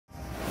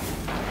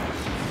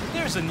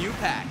Here's a new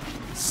pack,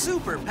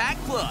 Super Pack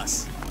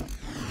Plus.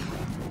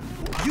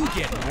 You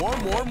get more.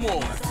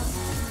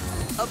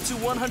 Up to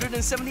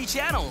 170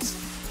 channels.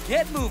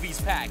 Get Movies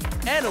Pack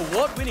and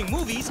award-winning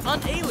movies on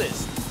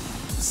A-List.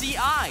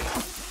 CI,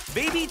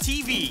 Baby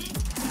TV,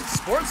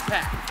 Sports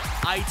Pack,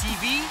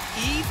 ITV,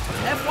 Eve,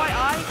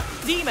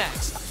 FYI,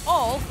 D-Max,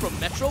 all from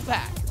Metro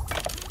Pack.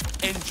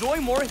 Enjoy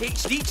more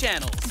HD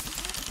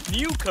channels,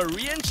 new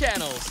Korean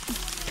channels,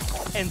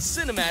 and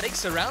cinematic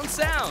surround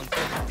sound.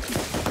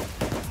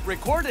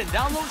 Record and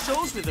download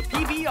shows with a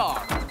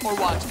PVR or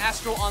watch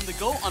Astro on the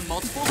go on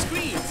multiple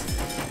screens.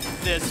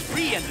 There's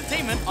free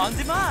entertainment on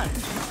demand.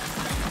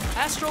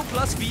 Astro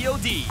Plus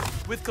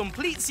VOD with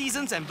complete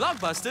seasons and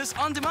blockbusters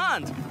on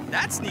demand.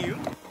 That's new.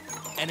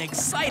 And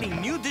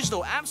exciting new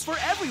digital apps for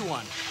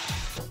everyone.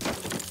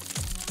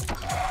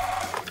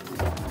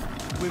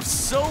 With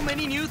so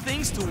many new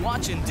things to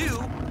watch and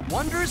do,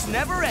 wonders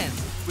never end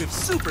with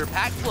Super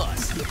Pack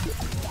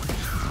Plus.